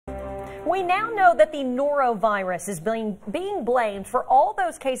We now know that the Norovirus is being blamed for all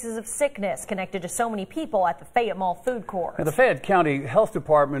those cases of sickness connected to so many people at the Fayette Mall food court. Now, the Fayette County Health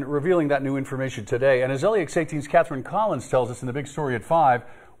Department revealing that new information today. And as LEX 18's Catherine Collins tells us in the big story at 5,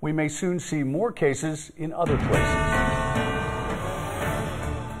 we may soon see more cases in other places.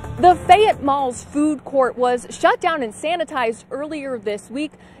 The Fayette Mall's food court was shut down and sanitized earlier this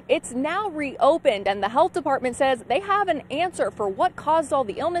week. It's now reopened, and the health department says they have an answer for what caused all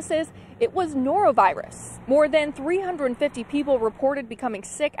the illnesses. It was norovirus. More than 350 people reported becoming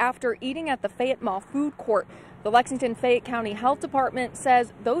sick after eating at the Fayette Mall food court. The Lexington-Fayette County Health Department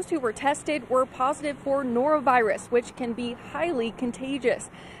says those who were tested were positive for norovirus, which can be highly contagious.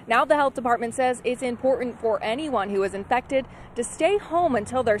 Now the health department says it's important for anyone who is infected to stay home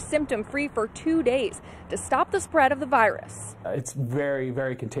until they're symptom-free for 2 days to stop the spread of the virus. It's very,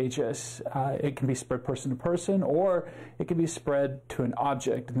 very contagious. It can be spread person to person, or it can be spread to an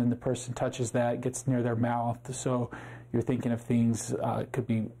object, and then the person touches that, gets near their mouth. So you're thinking of things, could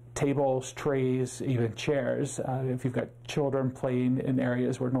be tables, trays, even chairs, if you've got children playing in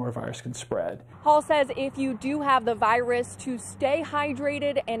areas where norovirus can spread. Hall says if you do have the virus, to stay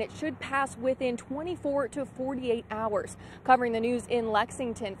hydrated, and it should pass within 24 to 48 hours. Covering the news in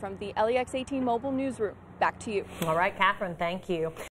Lexington from the LEX 18 mobile newsroom. Back to you. All right, Catherine, thank you.